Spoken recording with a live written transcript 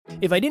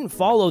If I didn't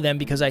follow them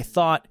because I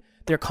thought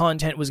their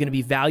content was going to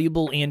be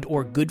valuable and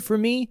or good for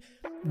me,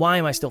 why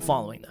am I still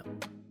following them?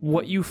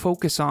 What you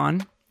focus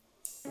on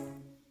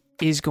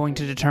is going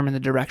to determine the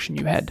direction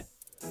you head.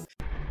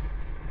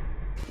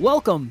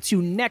 Welcome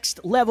to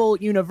Next Level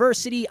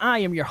University. I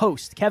am your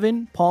host,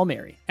 Kevin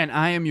Palmieri. And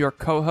I am your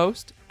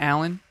co-host,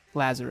 Alan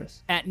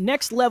Lazarus. At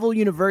Next Level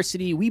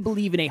University, we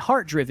believe in a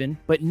heart-driven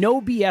but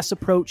no BS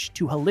approach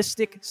to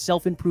holistic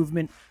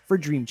self-improvement for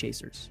dream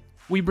chasers.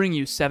 We bring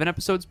you 7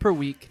 episodes per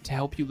week to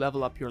help you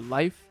level up your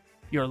life,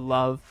 your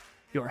love,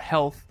 your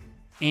health,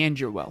 and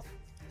your wealth.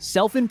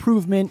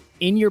 Self-improvement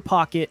in your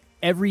pocket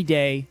every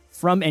day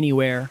from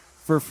anywhere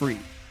for free.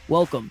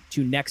 Welcome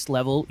to Next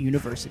Level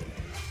University.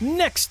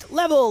 Next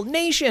Level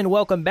Nation,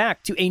 welcome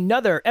back to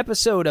another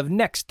episode of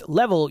Next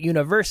Level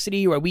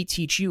University, where we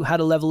teach you how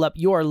to level up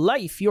your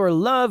life, your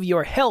love,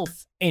 your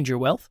health, and your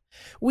wealth.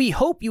 We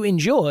hope you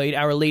enjoyed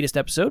our latest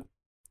episode.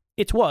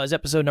 It was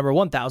episode number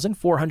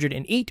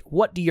 1408,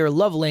 What Do Your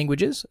Love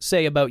Languages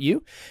Say About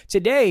You?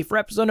 Today, for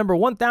episode number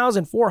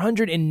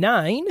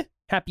 1409,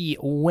 happy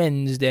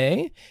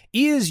Wednesday,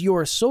 is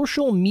your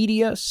social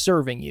media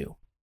serving you?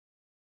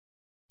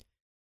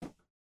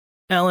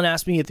 Alan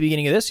asked me at the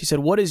beginning of this, he said,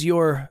 what is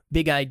your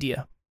big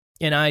idea?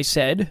 And I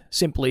said,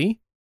 simply,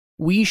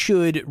 we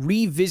should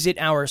revisit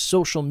our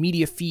social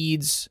media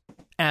feeds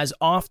as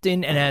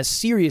often and as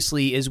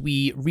seriously as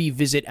we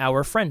revisit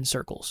our friend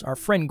circles, our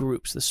friend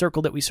groups, the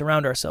circle that we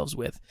surround ourselves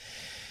with.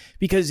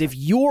 Because if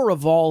you're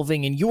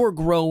evolving and you're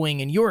growing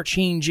and you're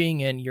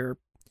changing and you're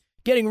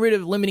getting rid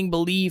of limiting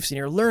beliefs and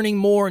you're learning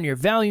more and you're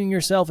valuing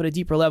yourself at a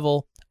deeper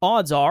level,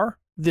 odds are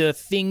the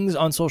things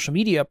on social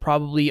media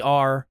probably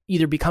are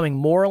either becoming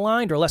more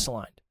aligned or less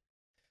aligned.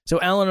 So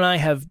Alan and I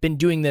have been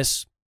doing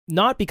this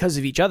not because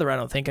of each other, I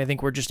don't think. I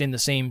think we're just in the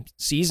same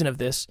season of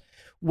this,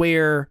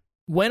 where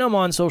when I'm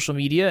on social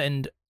media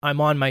and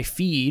I'm on my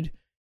feed,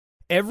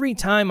 every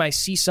time I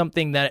see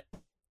something that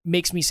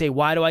makes me say,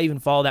 why do I even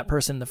follow that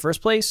person in the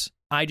first place?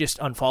 I just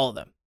unfollow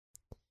them.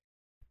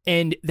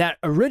 And that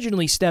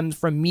originally stemmed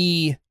from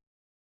me.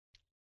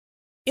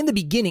 In the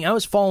beginning, I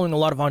was following a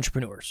lot of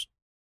entrepreneurs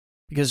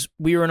because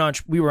we were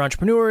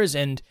entrepreneurs,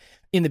 and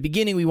in the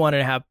beginning we wanted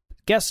to have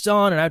guests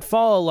on, and I'd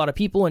follow a lot of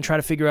people and try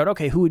to figure out,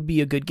 okay, who would be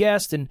a good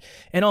guest and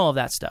all of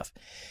that stuff.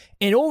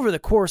 And over the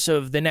course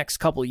of the next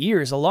couple of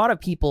years, a lot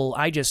of people,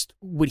 I just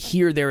would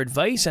hear their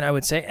advice and I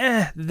would say,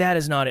 that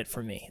is not it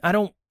for me. I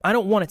don't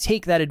want to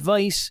take that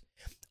advice.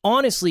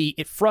 Honestly,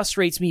 it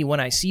frustrates me when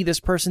I see this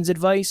person's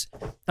advice.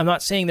 I'm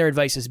not saying their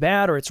advice is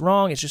bad or it's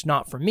wrong. It's just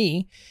not for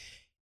me.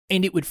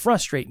 And it would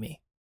frustrate me.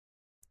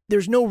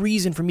 There's no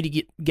reason for me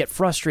to get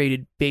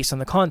frustrated based on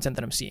the content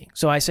that I'm seeing.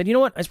 So I said, you know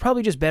what? It's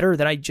probably just better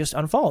that I just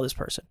unfollow this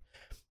person.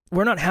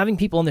 We're not having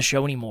people on the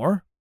show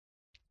anymore.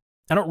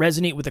 I don't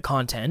resonate with the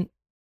content.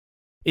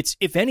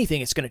 If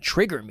anything, it's going to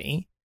trigger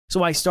me.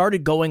 So I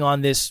started going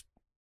on this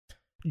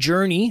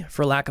journey,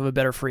 for lack of a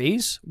better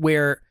phrase,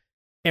 where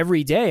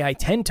every day I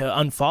tend to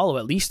unfollow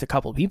at least a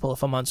couple people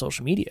if I'm on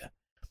social media.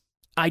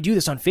 I do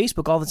this on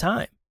Facebook all the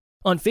time.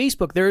 On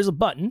Facebook, there is a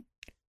button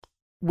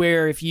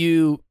where if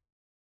you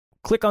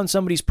click on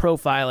somebody's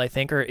profile, I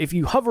think, or if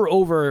you hover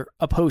over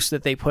a post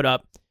that they put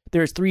up,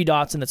 there's 3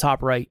 dots in the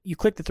top right. You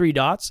click the 3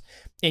 dots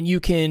and you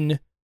can,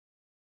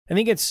 I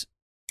think it's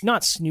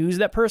not snooze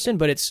that person,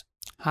 but it's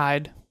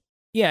hide.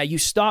 Yeah, you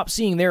stop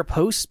seeing their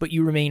posts, but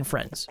you remain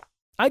friends.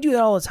 I do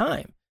that all the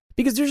time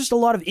because there's just a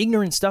lot of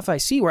ignorant stuff I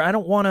see where I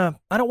don't want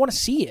to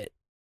see it.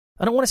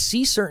 I don't want to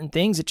see certain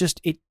things.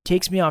 It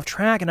takes me off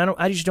track, and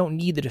I just don't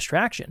need the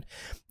distraction.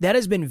 That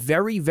has been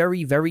very,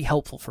 very, very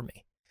helpful for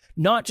me.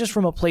 Not just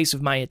from a place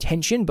of my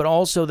attention, but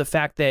also the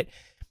fact that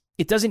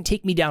it doesn't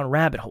take me down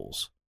rabbit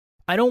holes.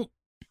 I don't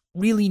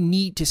really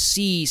need to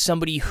see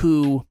somebody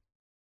who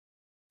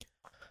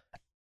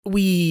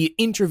we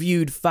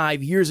interviewed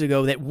 5 years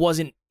ago that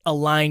wasn't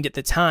aligned at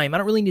the time. I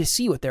don't really need to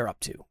see what they're up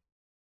to.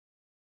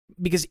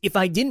 Because if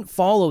I didn't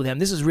follow them,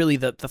 this is really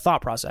the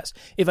thought process.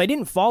 If I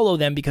didn't follow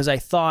them because I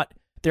thought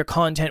their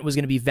content was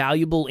going to be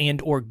valuable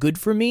and or good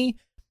for me,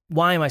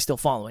 why am I still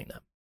following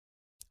them?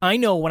 I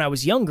know when I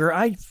was younger,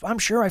 I'm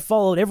sure I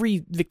followed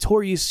every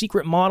Victoria's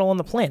Secret model on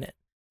the planet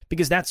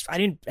because I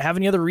didn't have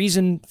any other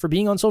reason for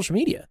being on social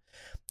media.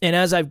 And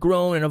as I've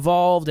grown and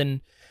evolved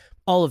and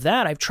all of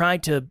that, I've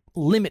tried to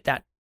limit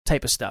that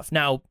type of stuff.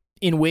 Now,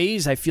 in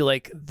ways, I feel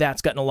like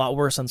that's gotten a lot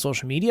worse on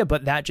social media,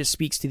 but that just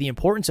speaks to the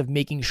importance of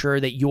making sure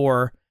that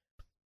your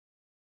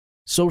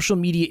social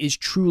media is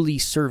truly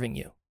serving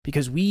you,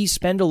 because we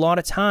spend a lot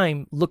of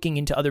time looking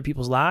into other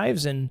people's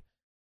lives, and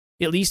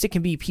at least it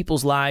can be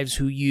people's lives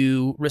who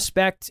you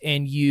respect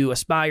and you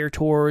aspire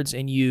towards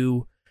and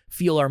you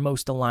feel are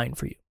most aligned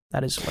for you.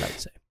 That is what I would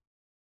say.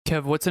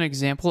 Kev, what's an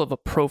example of a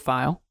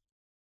profile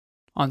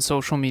on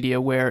social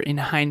media where, in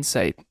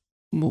hindsight,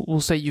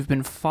 we'll say you've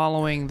been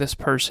following this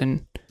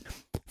person,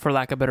 for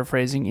lack of better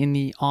phrasing, in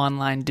the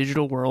online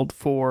digital world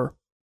for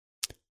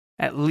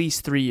at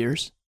least 3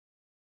 years.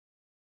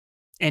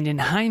 And in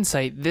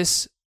hindsight,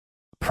 this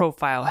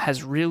profile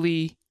has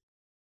really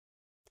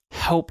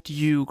helped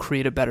you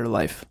create a better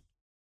life?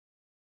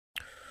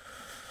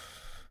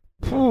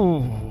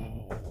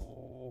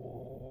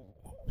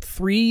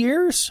 3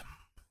 years.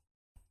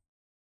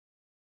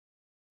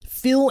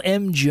 Phil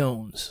M.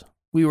 Jones.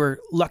 We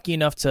were lucky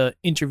enough to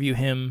interview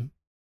him,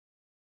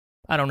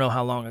 I don't know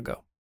how long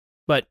ago,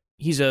 but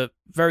he's a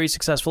very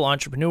successful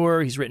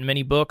entrepreneur. He's written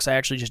many books. I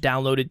actually just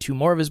downloaded 2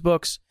 more of his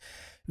books.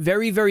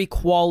 Very, very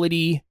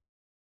quality,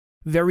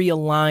 very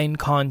aligned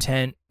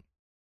content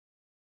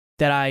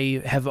that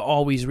I have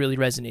always really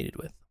resonated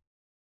with.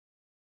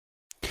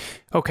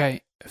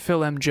 Okay,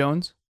 Phil M.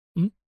 Jones.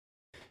 Mm-hmm.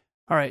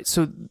 All right,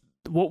 so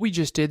what we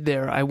just did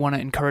there, I want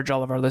to encourage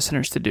all of our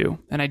listeners to do,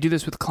 and I do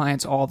this with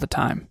clients all the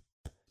time.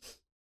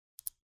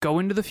 Go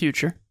into the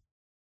future.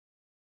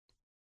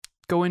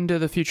 Go into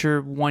the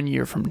future 1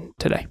 year from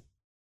today.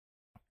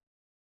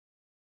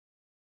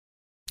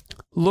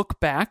 Look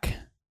back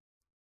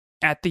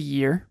at the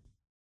year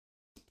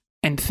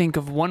and think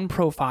of one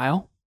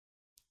profile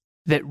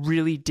that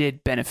really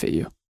did benefit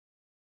you.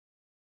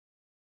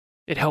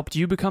 It helped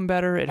you become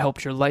better. It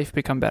helped your life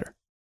become better.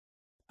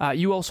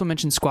 You also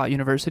mentioned Squat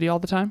University all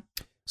the time.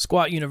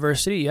 Squat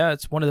University, yeah,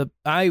 it's one of the...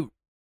 I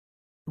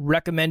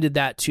recommended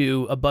that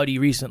to a buddy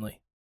recently.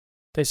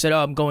 They said,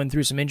 "Oh, I'm going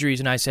through some injuries,"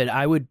 and I said,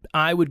 I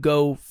would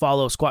go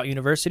follow Squat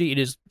University. It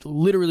is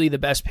literally the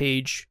best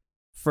page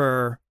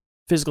for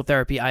physical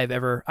therapy I've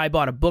ever... I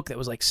bought a book that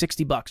was like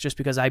 $60 just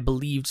because I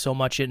believed so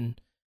much in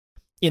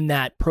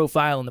that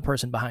profile and the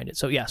person behind it.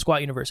 So yeah,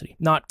 Squat University.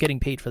 Not getting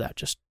paid for that,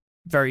 just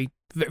very,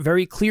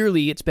 very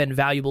clearly it's been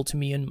valuable to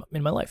me in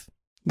my life.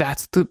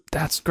 That's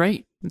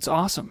great. It's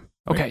awesome.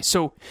 Okay, Right.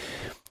 So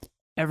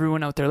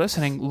everyone out there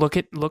listening,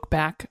 look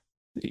back,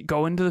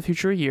 go into the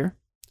future a year,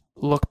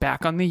 look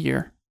back on the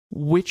year.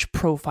 Which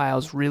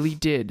profiles really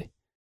did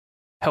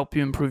help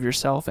you improve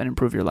yourself and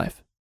improve your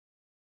life?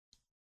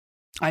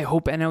 I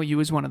hope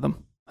NLU is one of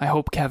them. I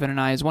hope Kevin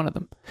and I is one of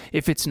them.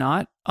 If it's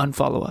not,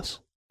 unfollow us.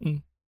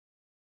 Mm.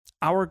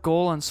 Our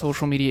goal on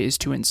social media is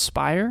to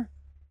inspire,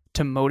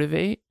 to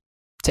motivate,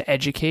 to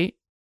educate,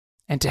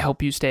 and to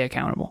help you stay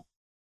accountable.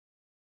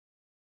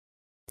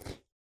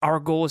 Our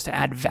goal is to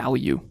add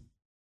value.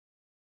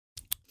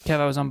 Kev,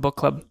 I was on book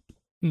club.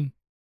 Mm.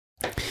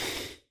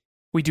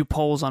 We do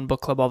polls on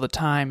book club all the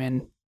time,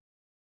 and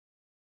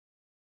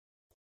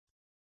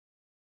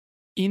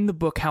in the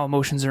book How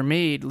Emotions Are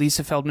Made,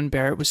 Lisa Feldman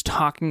Barrett was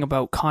talking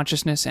about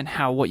consciousness and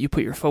how what you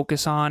put your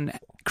focus on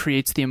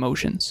creates the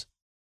emotions.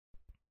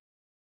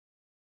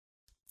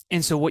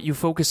 And so what you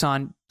focus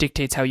on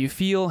dictates how you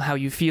feel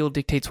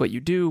dictates what you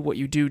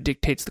do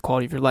dictates the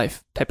quality of your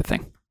life, type of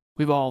thing.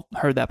 We've all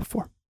heard that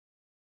before.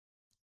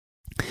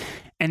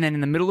 And then in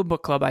the middle of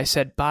book club, I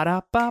said,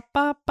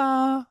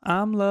 ba-da-ba-ba-ba,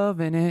 I'm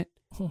loving it.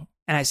 And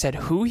I said,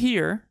 who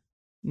here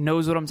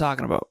knows what I'm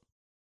talking about?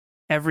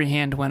 Every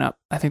hand went up.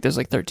 I think there's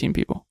like 13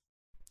 people.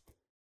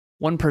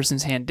 One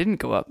person's hand didn't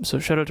go up, so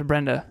shout out to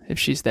Brenda if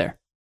she's there.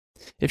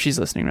 If she's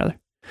listening, rather.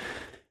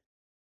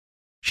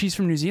 She's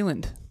from New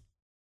Zealand.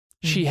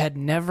 She had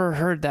never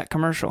heard that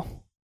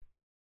commercial.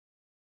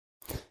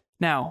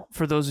 Now,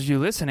 for those of you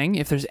listening,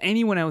 if there's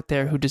anyone out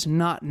there who does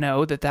not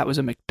know that was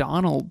a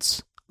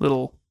McDonald's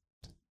little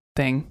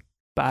thing,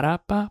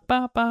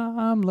 ba-da-ba-ba-ba,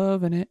 I'm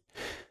loving it.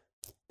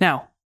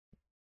 Now,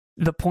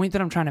 the point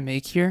that I'm trying to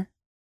make here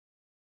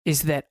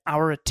is that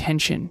our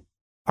attention,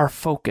 our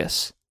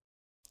focus,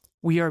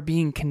 we are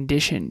being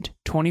conditioned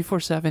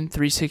 24/7,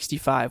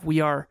 365.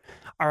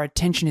 Our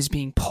attention is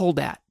being pulled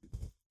at.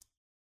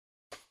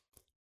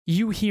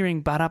 You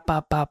hearing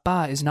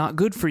ba-da-ba-ba-ba is not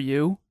good for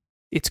you.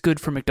 It's good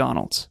for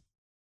McDonald's.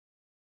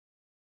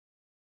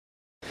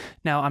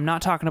 Now, I'm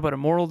not talking about a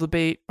moral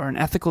debate or an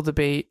ethical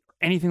debate,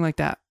 anything like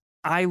that.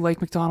 I like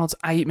McDonald's.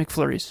 I eat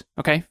McFlurries.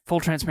 Okay? Full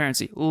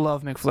transparency.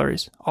 Love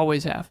McFlurries.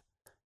 Always have.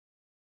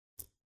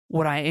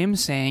 What I am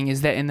saying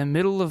is that in the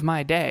middle of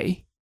my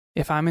day,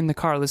 if I'm in the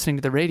car listening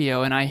to the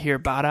radio and I hear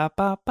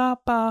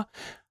ba-da-ba-ba-ba,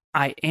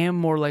 I am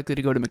more likely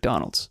to go to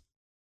McDonald's.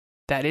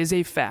 That is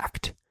a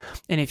fact.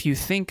 And if you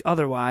think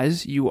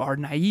otherwise, you are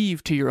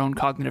naive to your own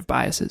cognitive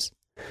biases.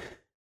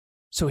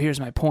 So here's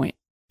my point.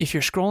 If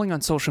you're scrolling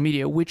on social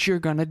media, which you're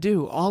going to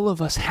do, all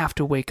of us have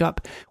to wake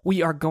up.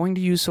 We are going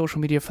to use social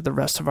media for the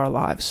rest of our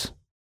lives.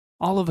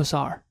 All of us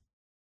are.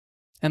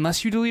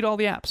 Unless you delete all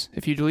the apps.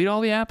 If you delete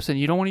all the apps and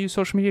you don't want to use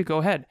social media, go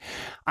ahead.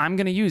 I'm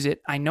going to use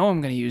it. I know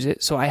I'm going to use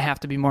it, so I have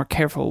to be more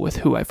careful with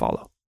who I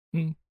follow.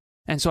 Mm.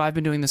 And so I've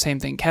been doing the same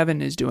thing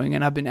Kevin is doing,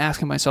 and I've been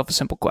asking myself a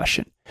simple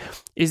question.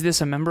 Is this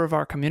a member of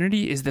our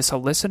community? Is this a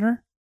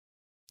listener?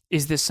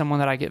 Is this someone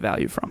that I get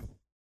value from?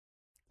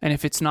 And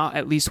if it's not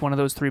at least one of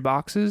those 3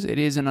 boxes, it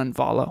is an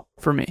unfollow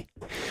for me.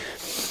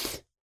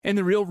 And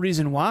the real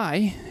reason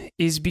why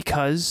is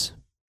because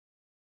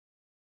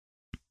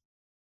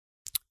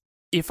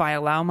if I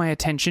allow my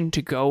attention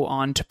to go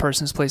on to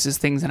persons, places,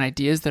 things, and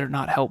ideas that are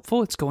not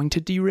helpful, it's going to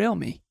derail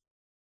me.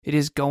 It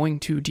is going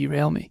to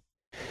derail me.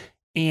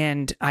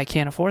 And I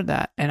can't afford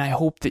that. And I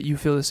hope that you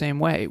feel the same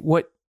way.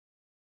 What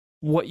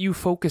you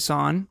focus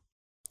on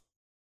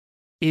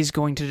is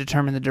going to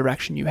determine the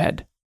direction you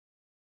head.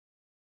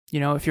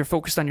 If you're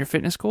focused on your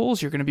fitness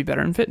goals, you're going to be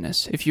better in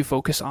fitness. If you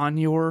focus on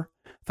your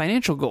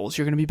financial goals,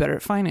 you're going to be better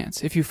at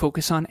finance. If you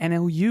focus on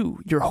NLU,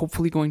 you're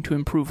hopefully going to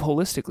improve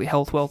holistically,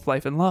 health, wealth,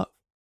 life, and love.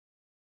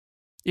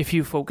 If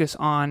you focus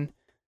on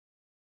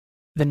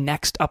the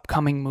next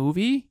upcoming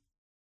movie,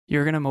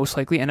 you're going to most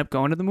likely end up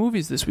going to the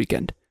movies this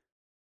weekend.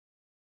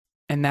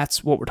 And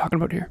that's what we're talking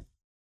about here.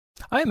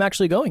 I am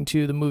actually going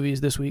to the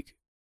movies this week.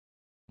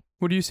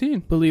 What are you seeing?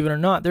 Believe it or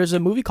not, there's a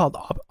movie called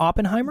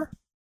Oppenheimer.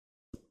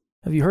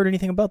 Have you heard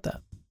anything about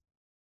that?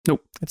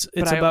 Nope. It's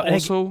but about. I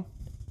also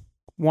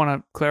want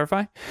to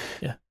clarify.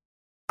 Yeah.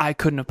 I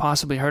couldn't have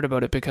possibly heard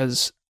about it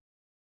because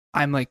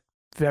I'm like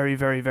very,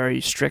 very, very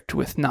strict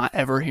with not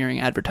ever hearing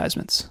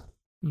advertisements.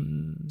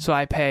 So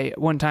I pay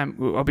one time.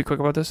 I'll be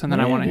quick about this, and then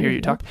I want to hear you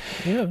talk.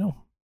 Yeah, no.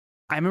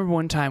 I remember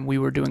one time we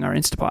were doing our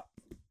Instapot.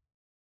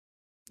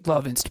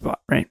 Love Instapot,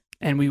 right?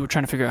 And we were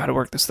trying to figure out how to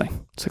work this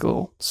thing. It's like a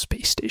little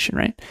space station,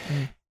 right?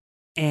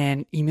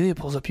 And Emilia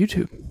pulls up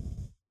YouTube.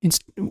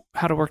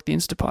 How to work the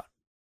Instapot.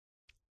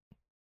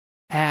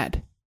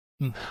 Ad.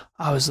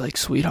 I was like,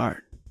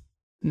 sweetheart,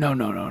 no.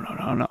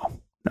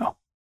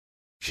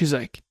 She's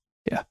like,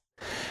 yeah.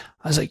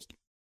 I was like,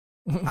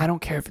 I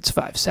don't care if it's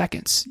 5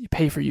 seconds. You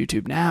pay for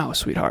YouTube now,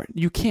 sweetheart.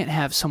 You can't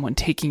have someone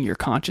taking your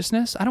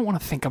consciousness. I don't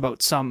want to think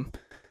about some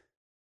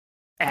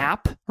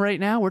app right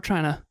now.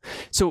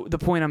 So the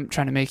point I'm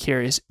trying to make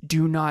here is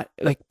do not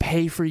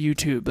pay for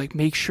YouTube.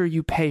 Make sure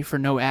you pay for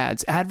no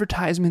ads.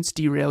 Advertisements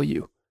derail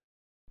you.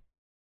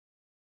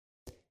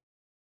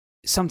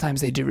 Sometimes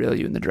they derail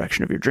you in the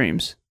direction of your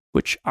dreams,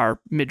 which our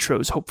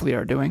mid-tros hopefully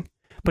are doing.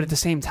 But at the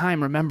same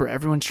time, remember,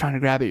 everyone's trying to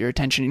grab at your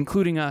attention,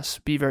 including us.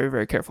 Be very,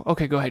 very careful.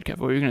 Okay, go ahead, Kev.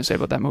 What were you going to say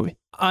about that movie?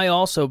 I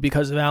also,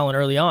 because of Alan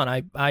early on,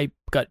 I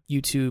got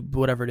YouTube,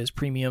 whatever it is,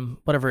 premium,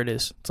 whatever it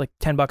is. It's like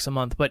 $10 a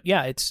month. But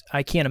yeah,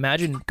 I can't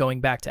imagine going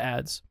back to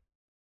ads.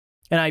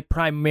 And I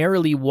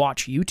primarily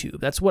watch YouTube.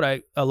 That's what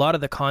a lot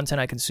of the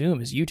content I consume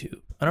is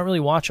YouTube. I don't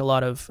really watch a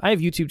lot of, I have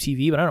YouTube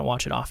TV, but I don't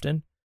watch it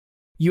often.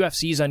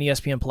 UFC's on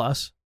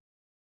ESPN+.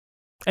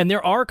 And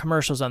there are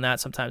commercials on that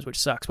sometimes, which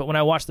sucks. But when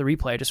I watch the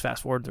replay, I just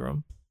fast forward through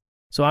them.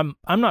 So I'm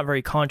not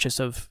very conscious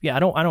of. Yeah, I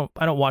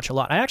don't watch a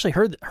lot. I actually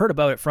heard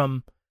about it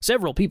from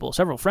several people,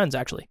 several friends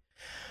actually.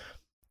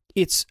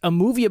 It's a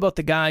movie about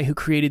the guy who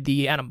created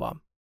the atom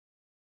bomb,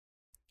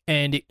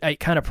 and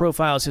it kind of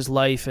profiles his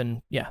life.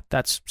 And yeah,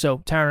 so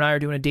Tara and I are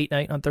doing a date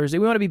night on Thursday.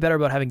 We want to be better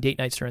about having date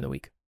nights during the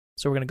week,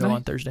 so we're gonna go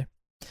on Thursday.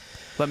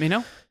 Let me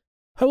know.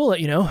 I will let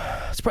you know.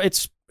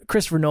 It's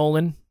Christopher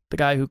Nolan, the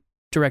guy who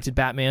directed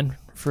Batman.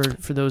 For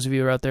those of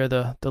you who are out there,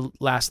 the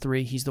last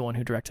 3, he's the one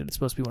who directed. It's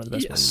supposed to be one of the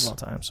best movies of all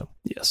time. So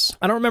yes,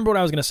 I don't remember what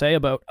I was going to say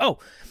about. Oh,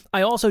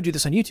 I also do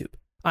this on YouTube.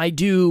 I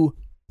do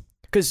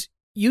because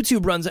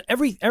YouTube runs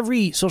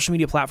every social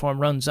media platform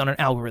runs on an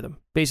algorithm.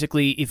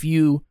 Basically, if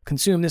you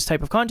consume this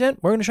type of content,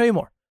 we're going to show you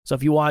more. So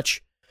if you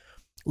watch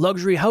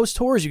luxury house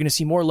tours, you're going to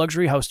see more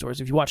luxury house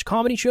tours. If you watch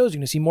comedy shows, you're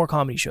going to see more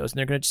comedy shows, and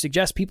they're going to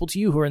suggest people to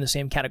you who are in the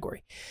same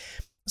category.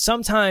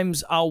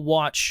 Sometimes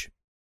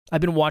I've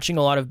been watching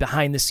a lot of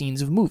behind the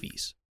scenes of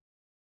movies,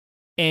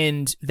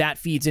 and that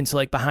feeds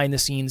into behind the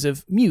scenes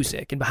of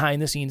music and behind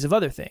the scenes of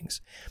other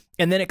things.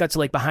 And then it got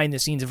to behind the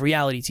scenes of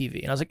reality TV.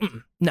 And I was like,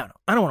 no,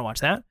 I don't want to watch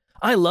that.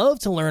 I love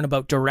to learn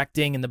about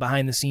directing and the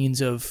behind the scenes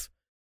of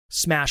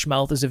Smash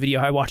Mouth is a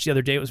video I watched the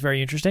other day. It was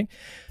very interesting,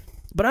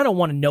 but I don't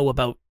want to know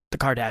about the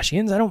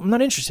Kardashians. I'm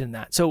not interested in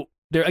that. So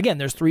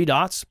there's 3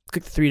 dots,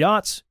 click the 3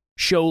 dots.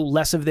 Show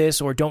less of this,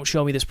 or don't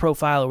show me this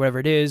profile, or whatever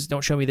it is.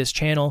 Don't show me this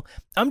channel.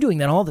 I'm doing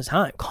that all the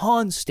time,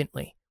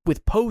 constantly,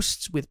 with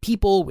posts, with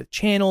people, with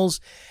channels,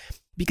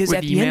 because with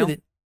at email? the end of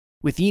it,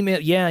 with email,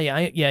 I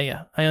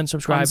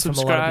unsubscribe from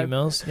a lot of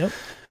emails. Yep.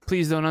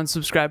 Please don't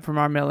unsubscribe from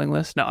our mailing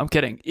list. No, I'm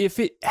kidding. If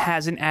it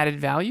has an added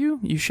value,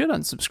 you should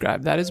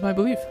unsubscribe. That is my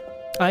belief.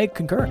 I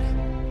concur.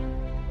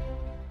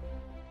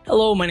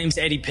 Hello, my name is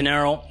Eddie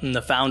Pinero. I'm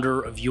the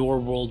founder of Your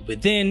World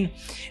Within,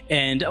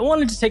 and I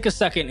wanted to take a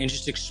second and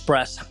just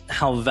express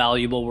how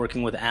valuable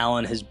working with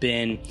Alan has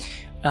been.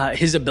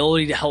 His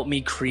ability to help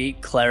me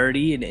create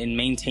clarity and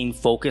maintain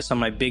focus on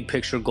my big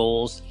picture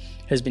goals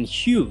has been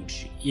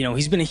huge.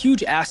 He's been a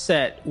huge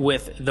asset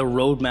with the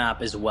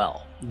roadmap as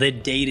well. The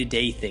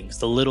day-to-day things,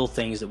 the little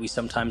things that we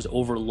sometimes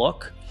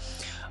overlook.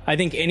 I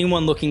think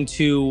anyone looking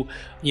to,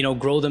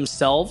 grow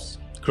themselves,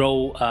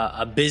 grow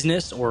a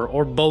business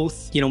or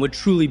both, would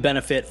truly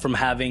benefit from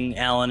having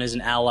Alan as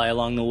an ally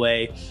along the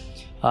way.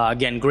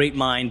 Again, great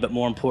mind, but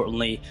more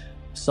importantly,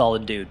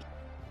 solid dude.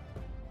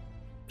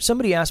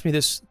 Somebody asked me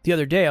this the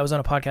other day. I was on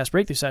a podcast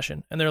breakthrough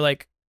session, and they're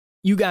like,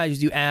 you guys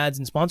do ads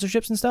and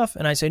sponsorships and stuff?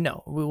 And I say,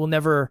 no, we will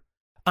never.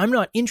 I'm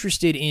not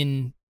interested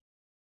in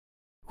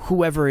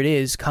whoever it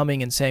is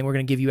coming and saying, we're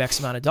going to give you X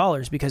amount of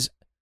dollars, because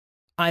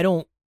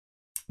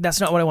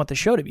that's not what I want the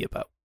show to be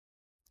about.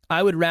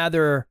 I would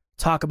rather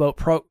talk about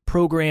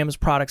programs,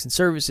 products, and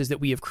services that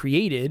we have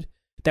created,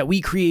 that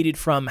we created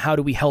from how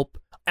do we help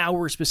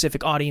our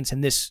specific audience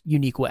in this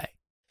unique way.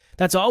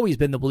 That's always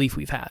been the belief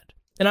we've had.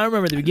 And I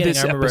remember at the beginning,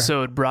 this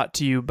episode brought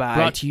to you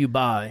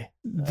by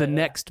the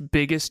next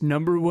biggest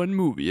 #1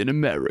 movie in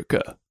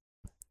America.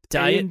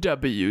 Diet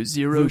A&W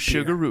Zero root beer.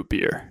 Sugar Root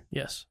Beer.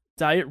 Yes.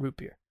 Diet root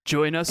beer.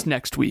 Join us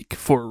next week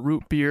for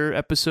Root Beer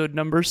episode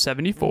number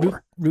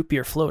 74. Root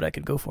beer float I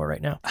could go for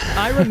right now.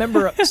 I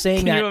remember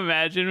saying Can that you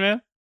imagine,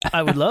 man?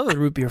 I would love a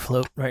root beer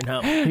float right now.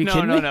 Are you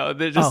kidding me? No.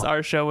 They're just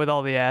our show with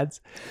all the ads.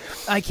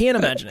 I can't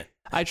imagine it.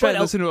 I tried But,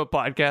 to listen to a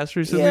podcast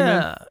recently,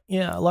 man.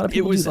 Yeah. A lot of It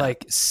people was do that.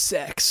 like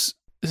sex.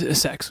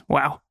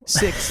 Wow.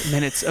 6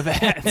 minutes of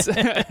ads.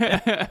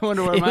 I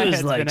wonder where It my was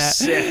head's like been at.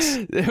 6.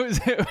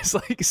 It was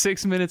like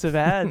 6 minutes of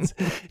ads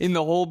in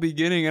the whole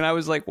beginning, and I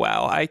was like,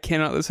 wow, I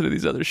cannot listen to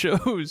these other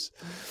shows.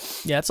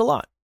 Yeah, it's a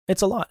lot.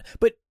 It's a lot.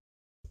 But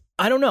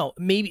I don't know.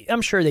 Maybe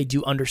I'm sure they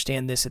do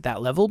understand this at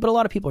that level, but a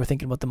lot of people are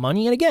thinking about the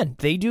money. And again,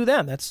 they do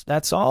them.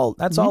 That's all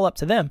all up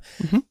to them.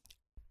 Mhm.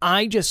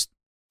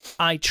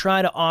 I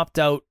try to opt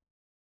out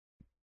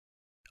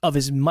of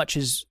as much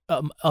as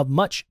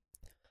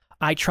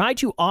I try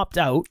to opt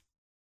out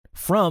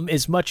from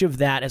as much of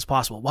that as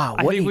possible. Wow,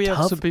 I what think a we have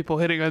tough. some people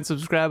hitting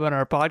unsubscribe on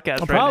our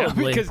podcast Probably, right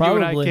now because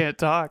probably. you and I can't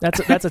talk.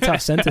 That's a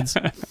tough sentence.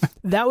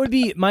 That would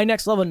be my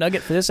next level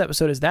nugget for this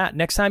episode is that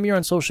next time you're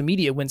on social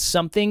media, when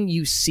something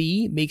you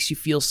see makes you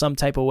feel some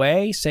type of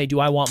way, say, do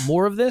I want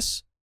more of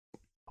this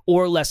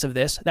or less of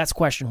this? That's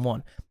question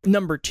one.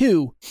 Number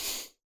two,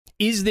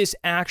 is this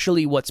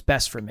actually what's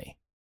best for me?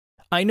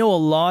 I know a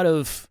lot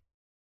of,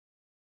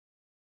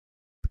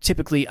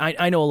 typically,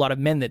 I know a lot of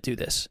men that do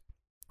this,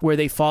 where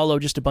they follow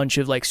just a bunch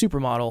of like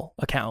supermodel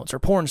accounts or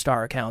porn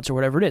star accounts or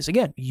whatever it is.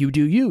 Again, you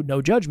do you,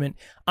 no judgment.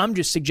 I'm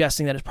just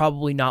suggesting that it's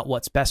probably not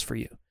what's best for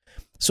you.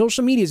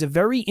 Social media is a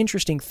very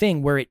interesting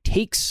thing where it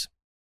takes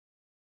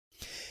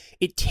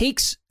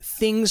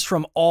things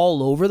from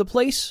all over the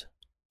place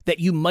that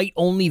you might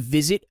only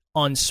visit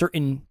on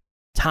certain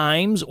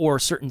times or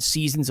certain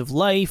seasons of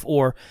life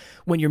or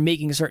when you're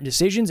making certain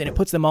decisions, and it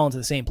puts them all into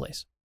the same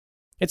place.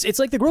 It's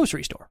like the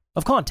grocery store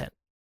of content,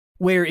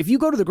 where if you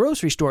go to the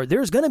grocery store,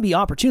 there's going to be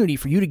opportunity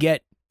for you to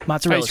get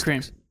mozzarella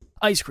sticks,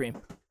 ice cream,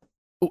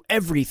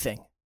 everything.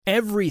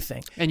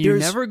 And you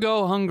never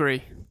go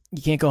hungry.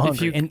 You can't go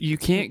hungry. And you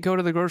can't go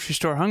to the grocery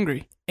store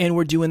hungry. And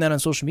we're doing that on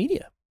social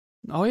media.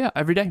 Oh, yeah,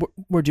 every day.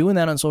 We're doing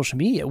that on social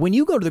media. When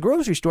you go to the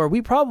grocery store,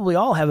 we probably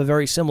all have a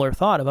very similar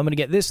thought of, I'm going to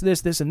get this,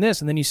 and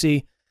this. And then you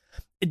see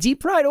a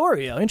deep fried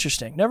Oreo.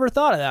 Interesting. Never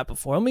thought of that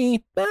before.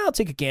 I'll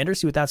take a gander,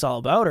 see what that's all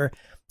about. Or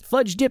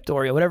fudge dipped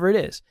Oreo, whatever it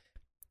is.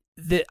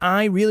 That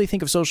I really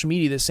think of social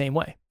media the same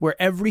way,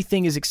 where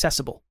everything is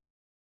accessible.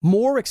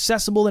 More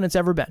accessible than it's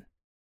ever been.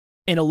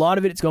 And a lot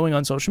of it's going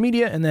on social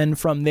media. And then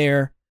from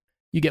there,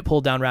 you get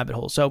pulled down rabbit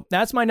holes. So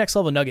that's my next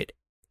level nugget.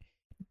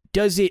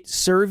 Does it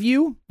serve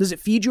you? Does it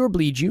feed you or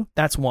bleed you?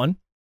 That's one.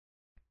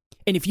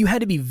 And if you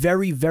had to be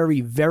very,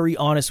 very, very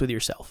honest with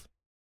yourself,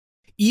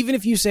 even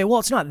if you say, well,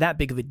 it's not that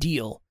big of a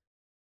deal,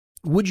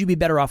 would you be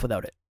better off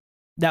without it?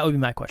 That would be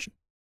my question.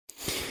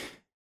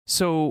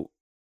 So,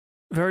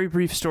 very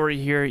brief story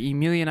here.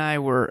 Emilia and I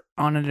were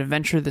on an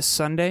adventure this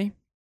Sunday.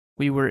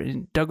 We were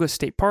in Douglas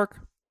State Park.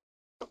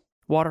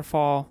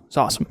 Waterfall. It's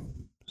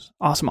awesome.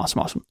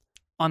 Awesome.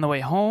 On the way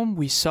home,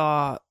 we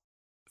saw,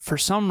 for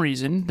some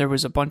reason, there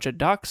was a bunch of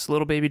ducks,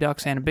 little baby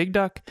ducks and a big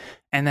duck,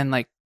 and then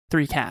like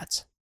 3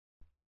 cats.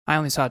 I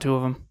only saw 2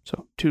 of them,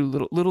 so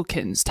 2 little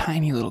kittens,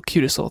 tiny little,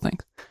 cutest little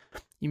things.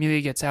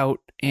 Emilia gets out,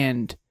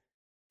 and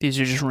these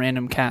are just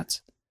random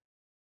cats.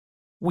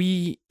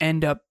 We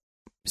end up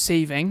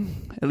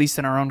saving, at least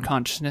in our own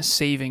consciousness,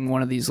 saving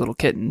one of these little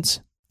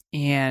kittens,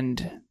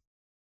 and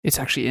it's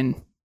actually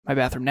in my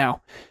bathroom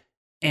now,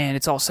 and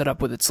it's all set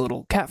up with its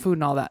little cat food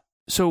and all that.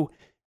 So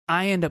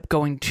I end up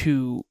going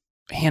to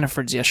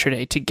Hannaford's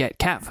yesterday to get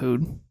cat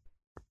food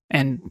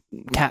and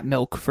cat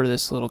milk for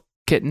this little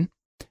kitten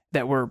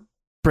that we're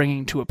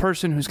bringing to a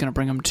person who's going to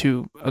bring him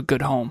to a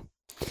good home.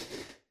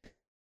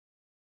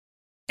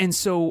 And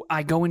so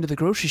I go into the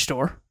grocery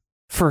store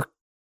for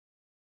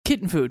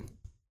kitten food.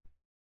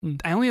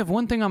 I only have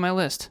one thing on my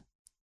list.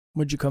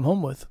 What'd you come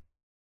home with?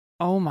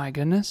 Oh my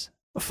goodness.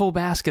 A full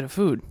basket of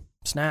food.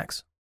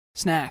 Snacks.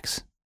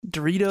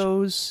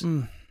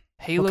 Doritos.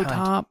 Halo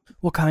Top.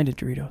 What kind of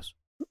Doritos?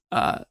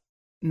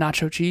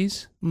 Nacho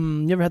cheese.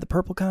 You ever had the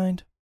purple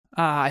kind?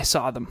 I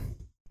saw them.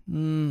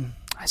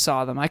 I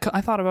saw them. I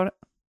thought about it.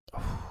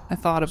 I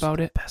thought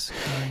about it. Best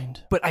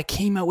kind. But I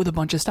came out with a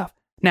bunch of stuff.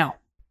 Now,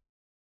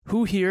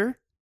 who here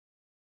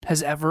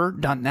has ever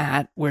done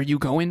that where you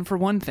go in for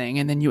one thing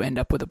and then you end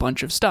up with a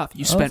bunch of stuff?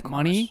 You spent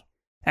money,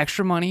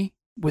 extra money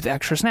with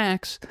extra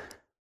snacks,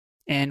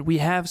 and we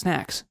have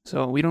snacks.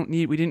 So we didn't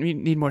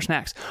need more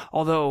snacks.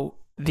 Although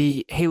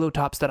the Halo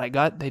Tops that I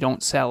got, they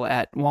don't sell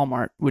at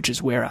Walmart, which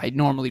is where I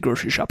normally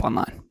grocery shop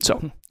online.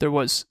 So there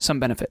was some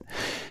benefit.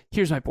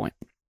 Here's my point.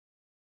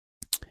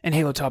 And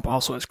Halo Top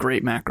also has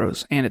great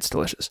macros, and it's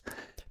delicious.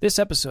 This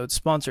episode's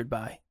sponsored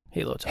by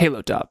Halo Top.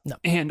 Halo Top. No.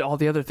 And all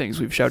the other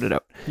things we've shouted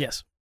out.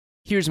 Yes.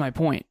 Here's my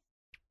point.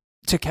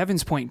 To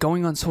Kevin's point,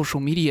 going on social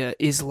media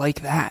is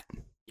like that.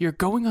 You're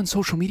going on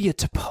social media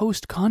to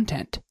post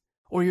content,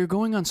 or you're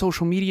going on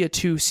social media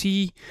to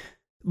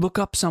look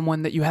up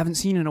someone that you haven't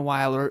seen in a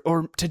while,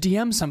 or to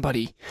DM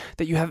somebody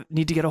that you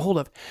need to get a hold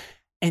of.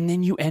 And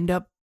then you end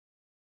up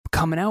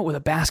coming out with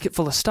a basket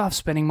full of stuff,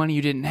 spending money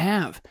you didn't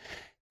have.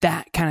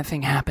 That kind of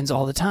thing happens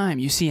all the time.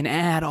 You see an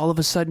ad, all of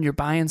a sudden you're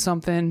buying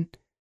something.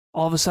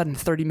 All of a sudden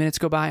 30 minutes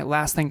go by.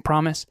 Last thing,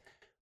 promise.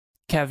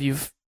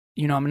 Kev,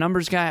 I'm a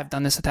numbers guy. I've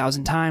done this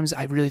 1,000 times.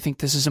 I really think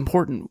this is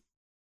important.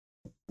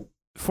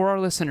 For our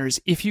listeners,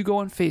 if you go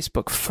on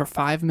Facebook for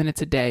 5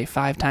 minutes a day,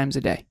 5 times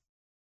a day,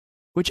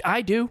 which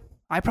I do,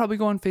 I probably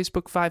go on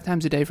Facebook 5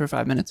 times a day for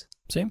 5 minutes.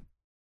 Same.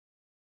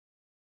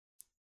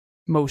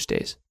 Most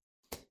days.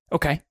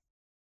 Okay.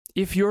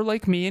 If you're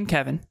like me and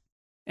Kevin,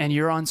 and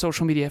you're on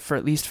social media for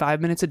at least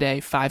 5 minutes a day,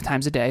 5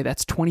 times a day,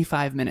 that's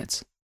 25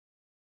 minutes.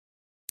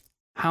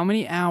 How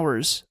many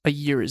hours a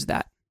year is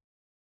that,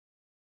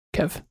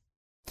 Kev?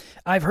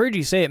 I've heard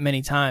you say it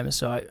many times,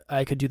 so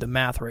I could do the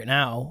math right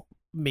now.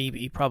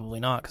 Maybe, probably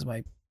not,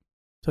 because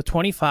so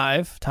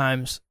 25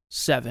 times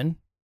 7,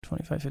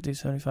 25, 50,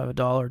 75, $1,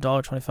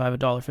 $1.25,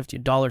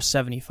 $1.50,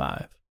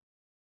 $1.75.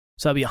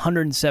 So that'd be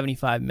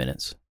 175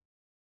 minutes,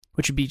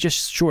 which would be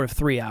just short of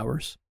 3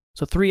 hours.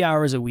 So 3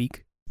 hours a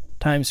week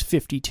times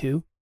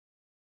 52,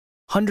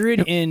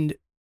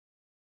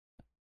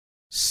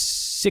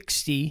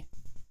 160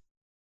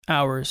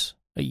 hours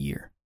a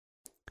year.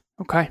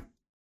 Okay.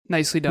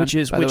 Nicely done. Which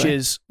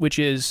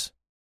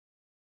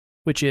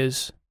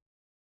is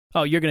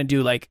oh, you're going to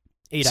do like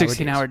 8 hour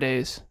 16-hour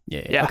days.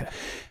 Yeah.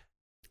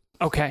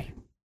 Okay.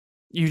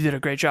 You did a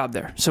great job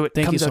there. So it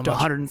comes out to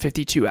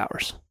 152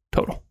 hours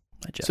total.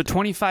 So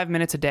 25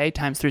 minutes a day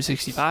times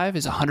 365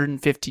 is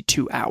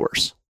 152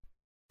 hours.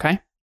 Okay?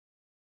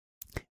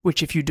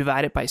 Which if you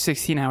divide it by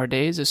 16-hour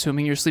days,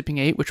 assuming you're sleeping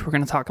 8, which we're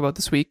going to talk about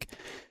this week,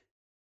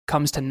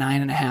 comes to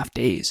 9.5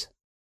 days.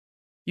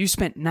 You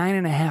spent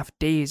 9.5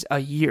 days a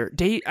year.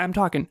 I'm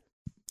talking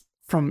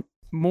from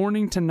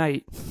morning to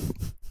night.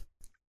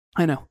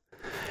 I know.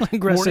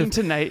 Morning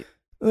to night.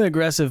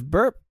 Aggressive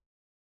burp.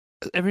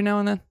 Every now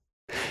and then.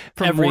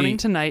 From morning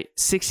to night,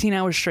 16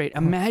 hours straight.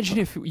 Imagine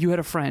if you had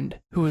a friend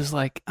who was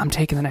like, I'm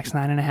taking the next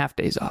 9.5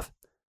 days off.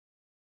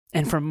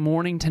 And from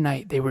morning to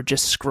night, they were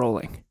just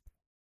scrolling.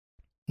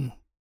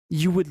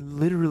 You would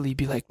literally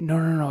be like, no,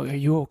 are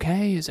you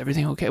okay? Is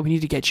everything okay? We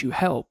need to get you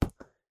help.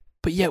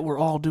 But yet we're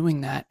all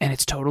doing that, and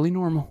it's totally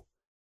normal.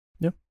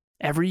 Yep.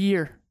 Every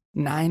year,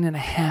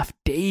 9.5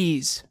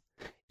 days.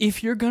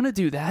 If you're going to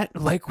do that,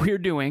 like we're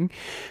doing,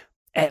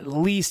 at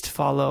least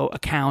follow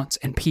accounts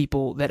and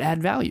people that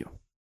add value.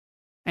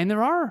 And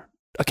there are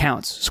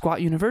accounts,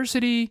 Squat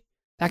University,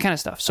 that kind of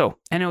stuff. So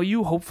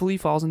NLU hopefully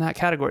falls in that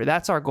category.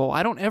 That's our goal.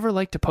 I don't ever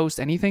like to post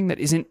anything that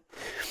isn't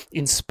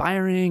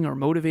inspiring or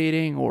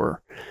motivating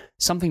or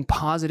something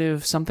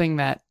positive, something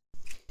that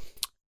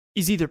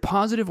is either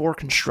positive or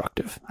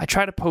constructive. I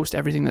try to post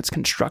everything that's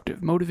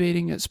constructive,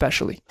 motivating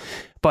especially.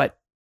 But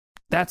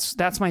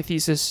that's my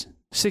thesis.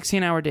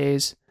 16-hour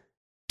days,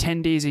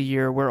 10 days a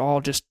year, we're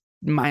all just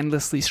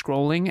mindlessly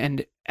scrolling,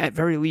 and at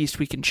very least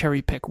we can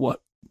cherry pick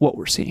what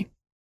we're seeing.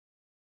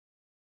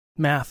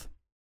 Math.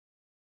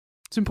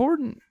 It's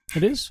important.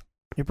 It is.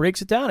 It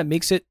breaks it down. It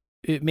makes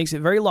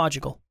it very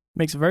logical.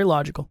 Makes it very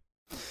logical.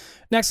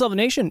 Next Level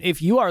Nation,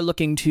 if you are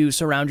looking to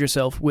surround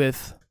yourself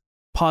with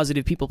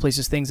positive people,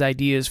 places, things,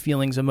 ideas,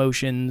 feelings,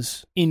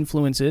 emotions,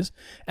 influences,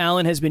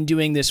 Alan has been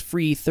doing this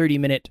free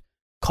 30-minute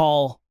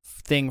call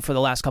thing for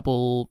the last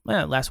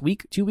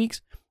week, 2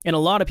 weeks. And a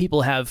lot of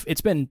people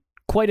it's been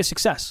quite a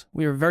success.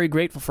 We are very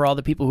grateful for all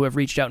the people who have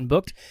reached out and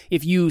booked.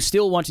 If you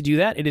still want to do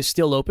that, it is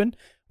still open.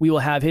 We will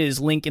have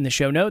his link in the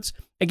show notes.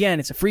 Again,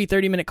 it's a free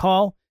 30-minute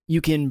call. You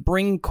can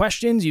bring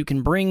questions. You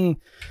can bring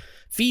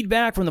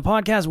feedback from the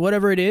podcast,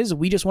 whatever it is.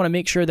 We just want to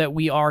make sure that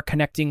we are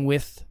connecting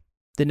with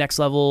the Next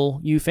Level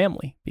U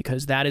family,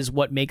 because that is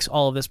what makes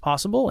all of this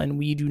possible, and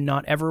we do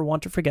not ever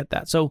want to forget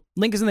that. So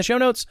link is in the show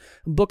notes.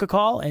 Book a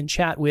call and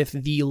chat with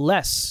the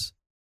less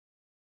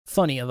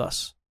funny of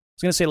us. I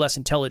was going to say less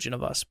intelligent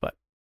of us, but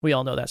we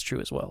all know that's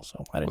true as well.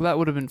 So Well, that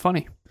would have been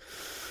funny.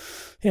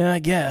 Yeah, I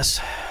guess.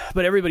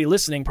 But everybody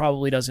listening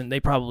probably doesn't. They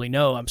probably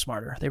know I'm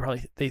smarter. They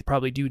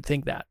probably do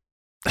think that.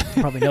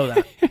 They probably know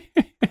that.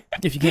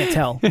 If you can't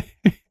tell.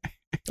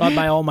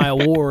 By all my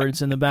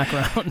awards in the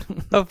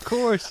background. Of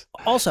course.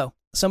 Also,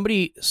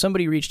 somebody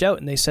reached out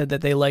and they said that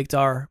they liked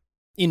our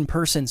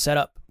in-person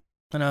setup.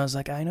 And I was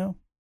like, I know.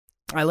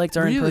 I liked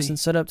our in-person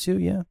setup too,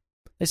 yeah.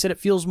 They said it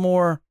feels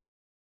more...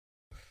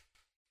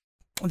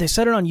 They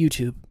said it on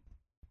YouTube.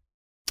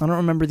 I don't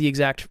remember the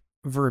exact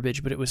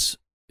verbiage, but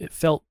it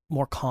felt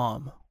more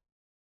calm.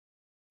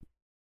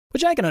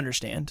 Which I can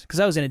understand, because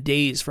I was in a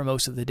daze for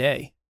most of the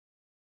day.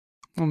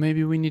 Well,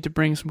 maybe we need to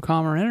bring some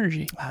calmer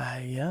energy.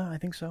 Yeah, I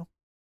think so.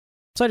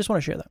 So I just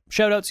want to share that.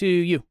 Shout out to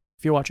you,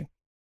 if you're watching.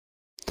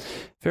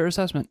 Fair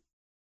assessment.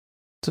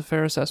 It's a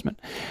fair assessment.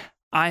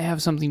 I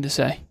have something to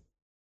say.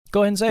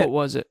 Go ahead and say it.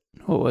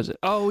 What was it?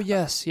 Oh,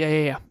 yes.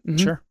 Yeah. Mm-hmm.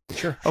 Sure.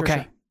 Okay.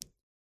 Sure.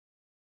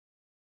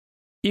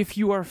 If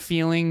you are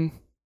feeling,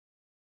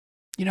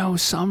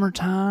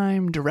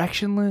 summertime,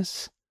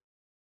 directionless,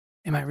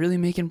 am I really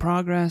making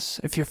progress?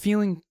 If you're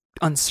feeling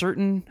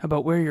uncertain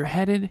about where you're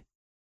headed,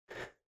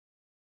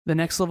 the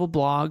Next Level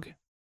blog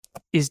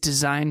is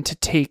designed to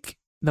take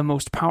the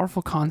most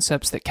powerful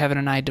concepts that Kevin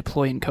and I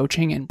deploy in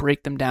coaching and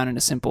break them down in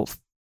a simple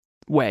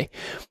way.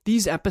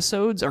 These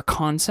episodes are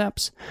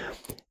concepts.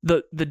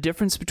 The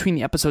difference between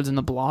the episodes and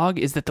the blog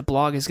is that the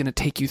blog is going to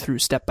take you through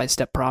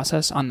step-by-step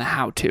process on the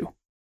how-to.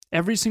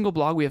 Every single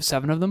blog, we have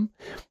 7 of them,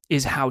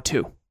 is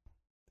how-to.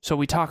 So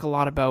we talk a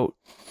lot about,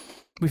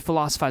 we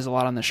philosophize a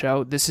lot on the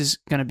show. This is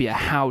going to be a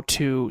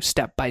how-to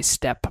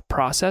step-by-step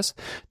process.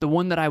 The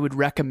one that I would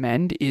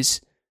recommend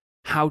is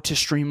how to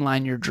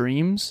streamline your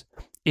dreams.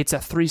 It's a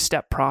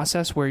 3-step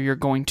process where you're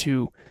going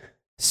to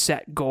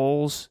set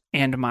goals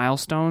and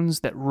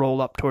milestones that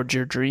roll up towards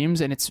your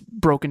dreams, and it's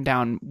broken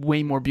down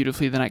way more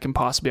beautifully than I can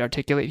possibly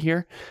articulate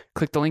here.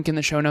 Click the link in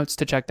the show notes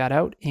to check that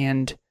out,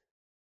 and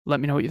let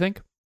me know what you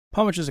think.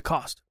 How much does it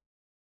cost?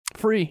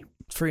 Free.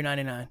 It's free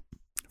 99.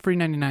 Free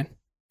 99.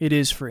 It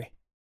is free.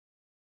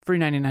 Free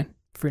 99.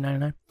 Free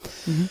 99.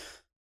 Mm-hmm.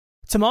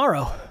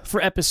 Tomorrow,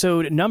 for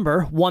episode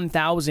number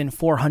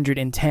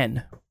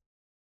 1410,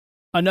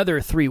 another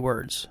 3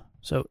 words.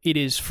 So it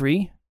is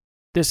free.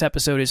 This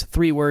episode is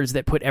 3 words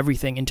that put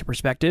everything into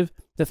perspective.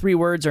 The 3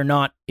 words are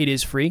not, it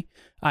is free.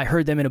 I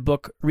heard them in a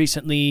book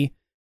recently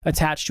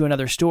attached to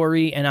another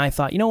story, and I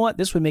thought, you know what?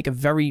 This would make a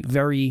very,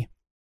 very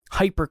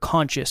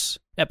hyper-conscious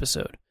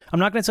episode. I'm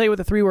not going to tell you what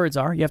the 3 words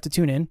are. You have to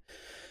tune in.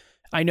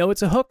 I know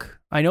it's a hook.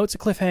 I know it's a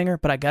cliffhanger,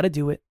 but I got to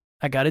do it.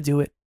 I got to do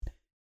it.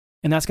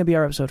 And that's going to be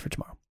our episode for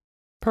tomorrow.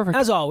 Perfect.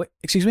 As always,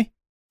 excuse me?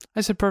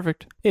 I said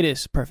perfect. It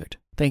is perfect.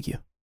 Thank you.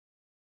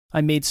 I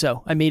made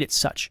it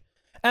such.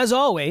 As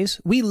always,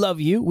 we love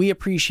you. We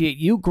appreciate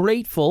you.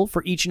 Grateful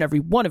for each and every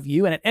one of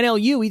you. And at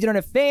NLU, we don't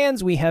have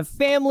fans. We have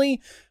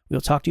family. We'll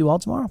talk to you all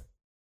tomorrow.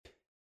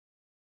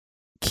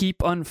 Keep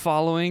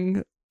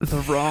unfollowing the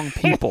wrong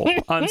people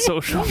on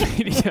social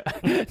media.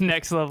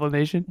 Next Level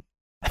Nation.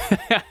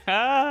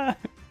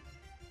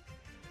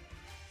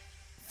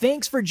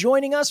 Thanks for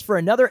joining us for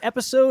another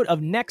episode of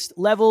Next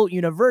Level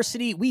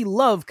University. We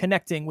love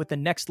connecting with the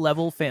Next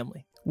Level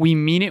family. We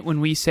mean it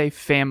when we say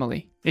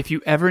family. If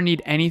you ever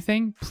need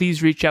anything,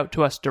 please reach out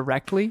to us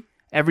directly.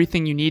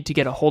 Everything you need to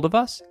get a hold of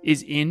us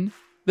is in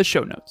the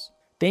show notes.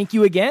 Thank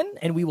you again,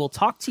 and we will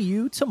talk to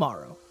you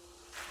tomorrow.